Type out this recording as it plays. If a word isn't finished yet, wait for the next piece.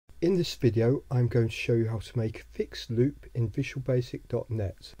In this video I'm going to show you how to make a fixed loop in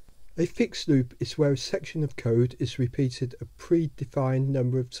visualbasic.net. A fixed loop is where a section of code is repeated a predefined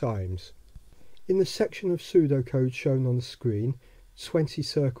number of times. In the section of pseudocode shown on the screen, 20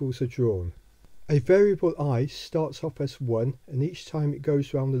 circles are drawn. A variable I starts off as 1, and each time it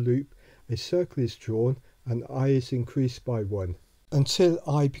goes around the loop a circle is drawn and I is increased by 1 until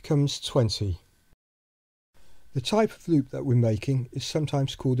I becomes 20. The type of loop that we're making is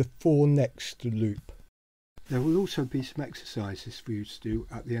sometimes called a for next loop. There will also be some exercises for you to do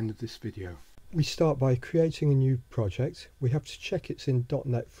at the end of this video. We start by creating a new project. We have to check it's in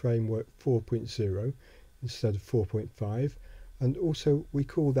 .NET Framework 4.0 instead of 4.5, and also we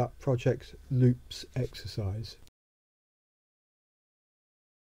call that project Loops Exercise.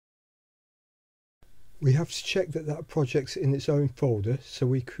 We have to check that that project's in its own folder, so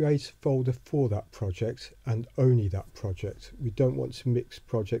we create a folder for that project and only that project. We don't want to mix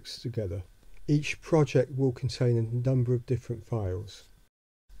projects together. Each project will contain a number of different files.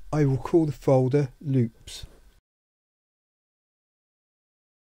 I will call the folder Loops.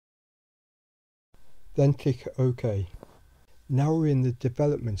 Then click OK. Now we're in the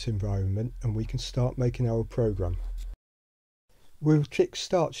development environment and we can start making our program. We'll click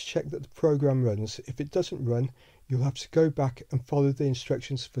Start to check that the program runs. If it doesn't run, you'll have to go back and follow the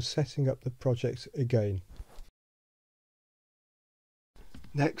instructions for setting up the project again.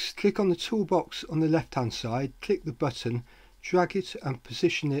 Next, click on the toolbox on the left hand side, click the button, drag it and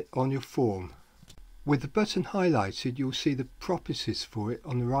position it on your form. With the button highlighted, you'll see the properties for it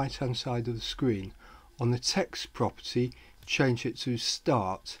on the right hand side of the screen. On the text property, change it to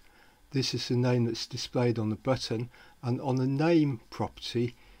Start. This is the name that's displayed on the button, and on the name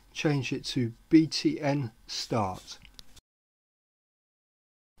property, change it to btn start.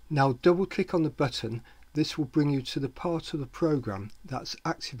 Now double click on the button. This will bring you to the part of the program that's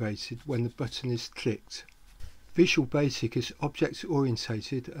activated when the button is clicked. Visual Basic is object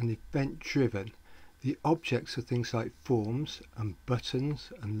orientated and event driven. The objects are things like forms and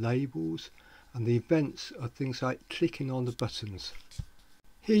buttons and labels, and the events are things like clicking on the buttons.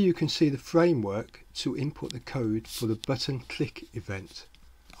 Here you can see the framework to input the code for the button click event.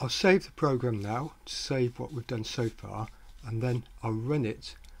 I'll save the program now to save what we've done so far, and then I'll run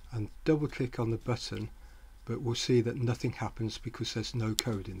it and double click on the button, but we'll see that nothing happens because there's no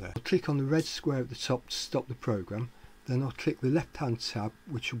code in there. I'll click on the red square at the top to stop the program, then I'll click the left hand tab,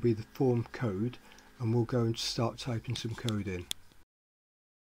 which will be the form code, and we'll go and start typing some code in.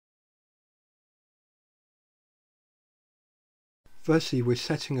 Firstly, we're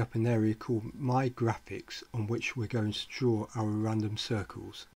setting up an area called My Graphics on which we're going to draw our random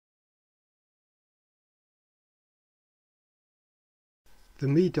circles. The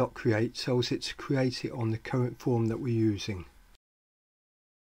me.create tells it to create it on the current form that we're using.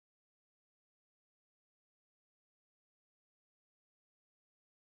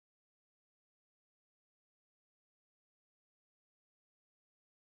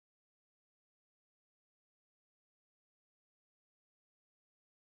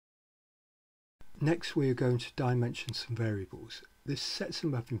 Next we are going to dimension some variables. This sets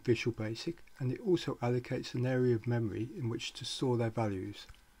them up in Visual Basic, and it also allocates an area of memory in which to store their values.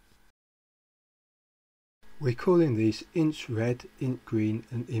 We're calling these int red, int green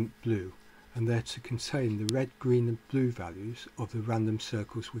and int blue, and they're to contain the red, green and blue values of the random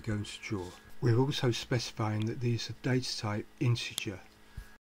circles we're going to draw. We're also specifying that these are data type integer.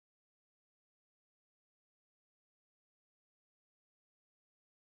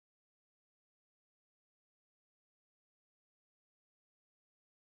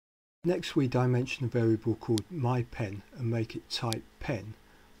 Next we dimension a variable called myPen and make it type pen.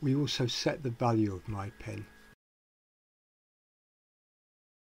 We also set the value of myPen.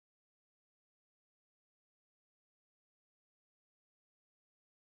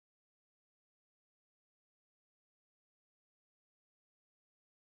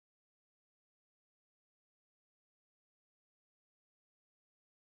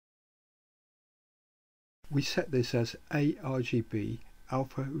 We set this as ARGB,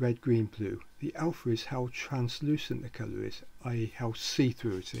 alpha, red, green, blue. The alpha is how translucent the colour is, i.e. how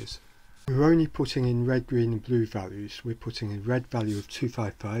see-through it is. We're only putting in red, green and blue values. We're putting a red value of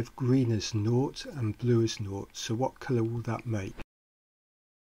 255, green as 0 and blue as 0. So what colour will that make?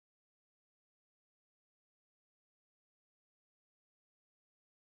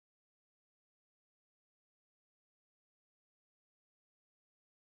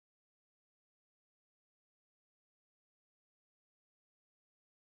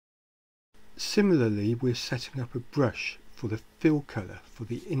 Similarly, we're setting up a brush for the fill colour for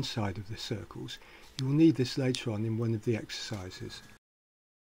the inside of the circles. You will need this later on in one of the exercises.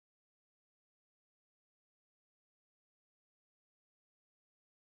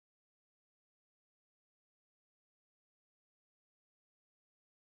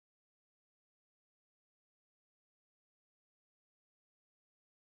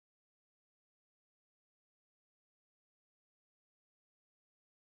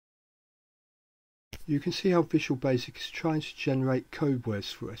 You can see how Visual Basic is trying to generate code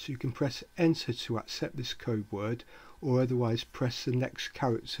words for us. You can press enter to accept this code word, or otherwise press the next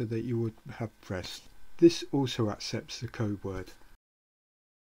character that you would have pressed. This also accepts the code word.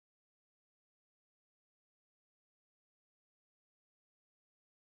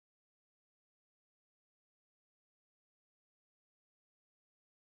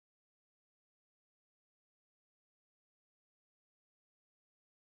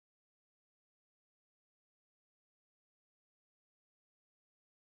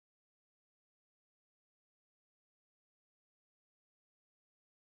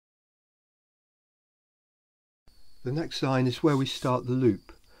 The next line is where we start the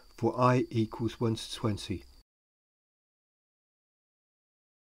loop, for I equals 1 to 20.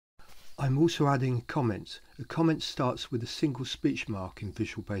 I'm also adding a comment. A comment starts with a single speech mark in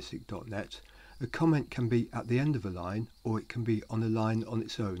visualbasic.net. A comment can be at the end of a line, or it can be on a line on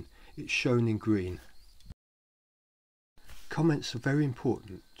its own. It's shown in green. Comments are very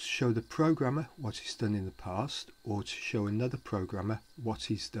important to show the programmer what he's done in the past, or to show another programmer what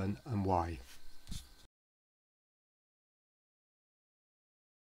he's done and why.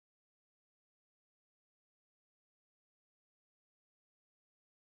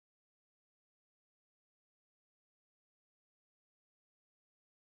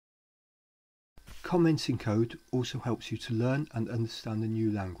 Commenting code also helps you to learn and understand a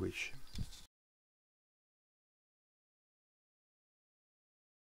new language.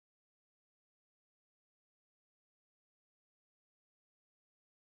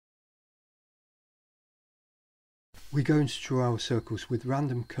 We're going to draw our circles with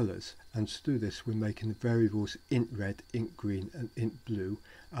random colours, and to do this we're making the variables int red, int green and int blue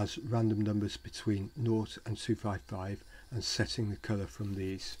as random numbers between 0 and 255 and setting the colour from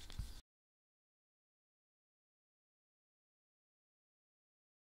these.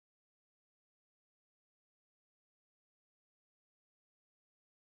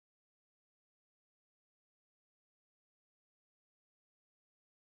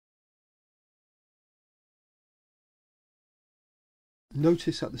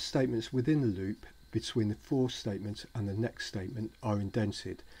 Notice that the statements within the loop between the for statement and the next statement are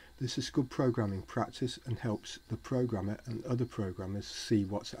indented. This is good programming practice and helps the programmer and other programmers see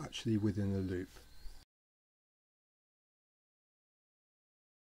what's actually within the loop.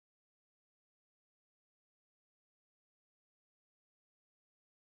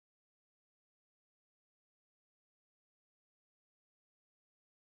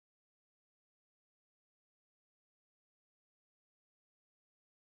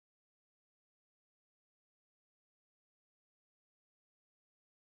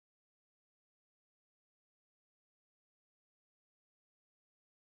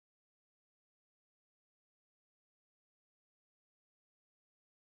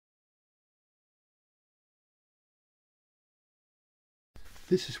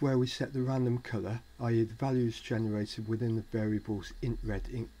 This is where we set the random colour, i.e. the values generated within the variables int red,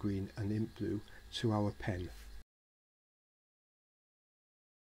 int green and int blue, to our pen.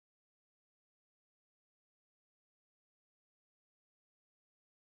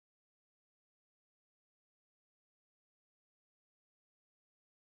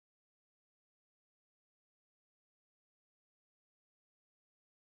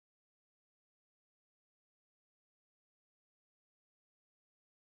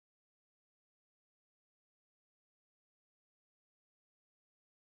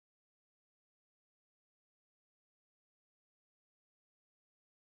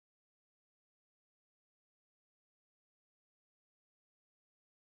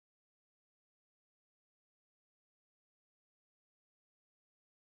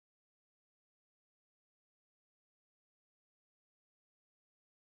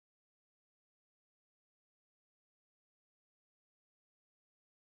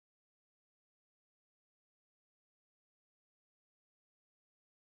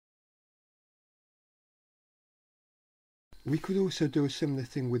 We could also do a similar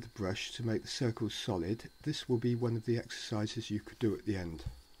thing with the brush to make the circles solid. This will be one of the exercises you could do at the end.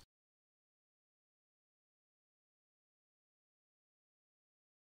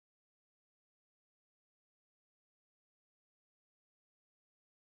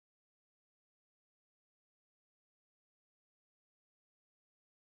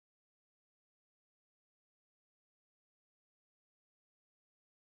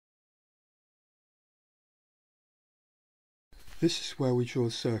 This is where we draw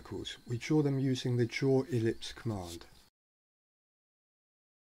circles. We draw them using the draw ellipse command.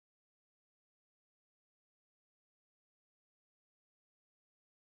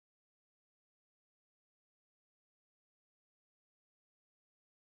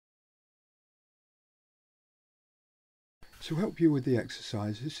 To help you with the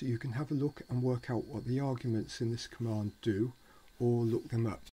exercises, you can have a look and work out what the arguments in this command do, or look them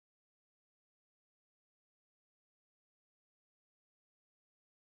up.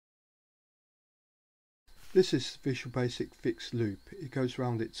 This is the Visual Basic fixed loop. It goes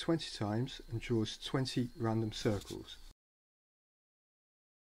around it 20 times and draws 20 random circles.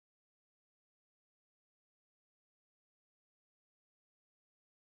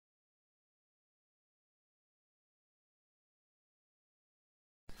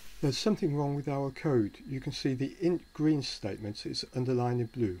 There's something wrong with our code. You can see the int green statement is underlined in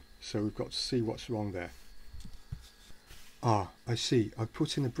blue, so we've got to see what's wrong there. Ah, I see. I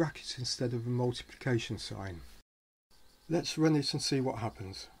put in a bracket instead of a multiplication sign. Let's run it and see what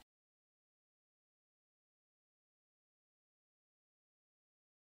happens.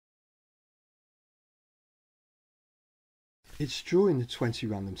 It's drawing the 20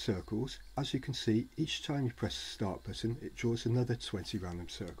 random circles. As you can see, each time you press the start button, it draws another 20 random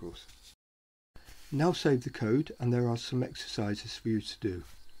circles. Now save the code, and there are some exercises for you to do.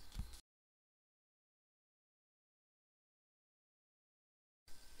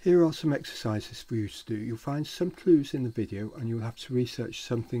 Here are some exercises for you to do. You'll find some clues in the video and you'll have to research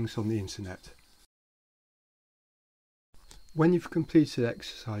some things on the internet. When you've completed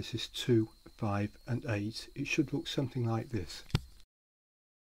exercises 2, 5 and 8, it should look something like this.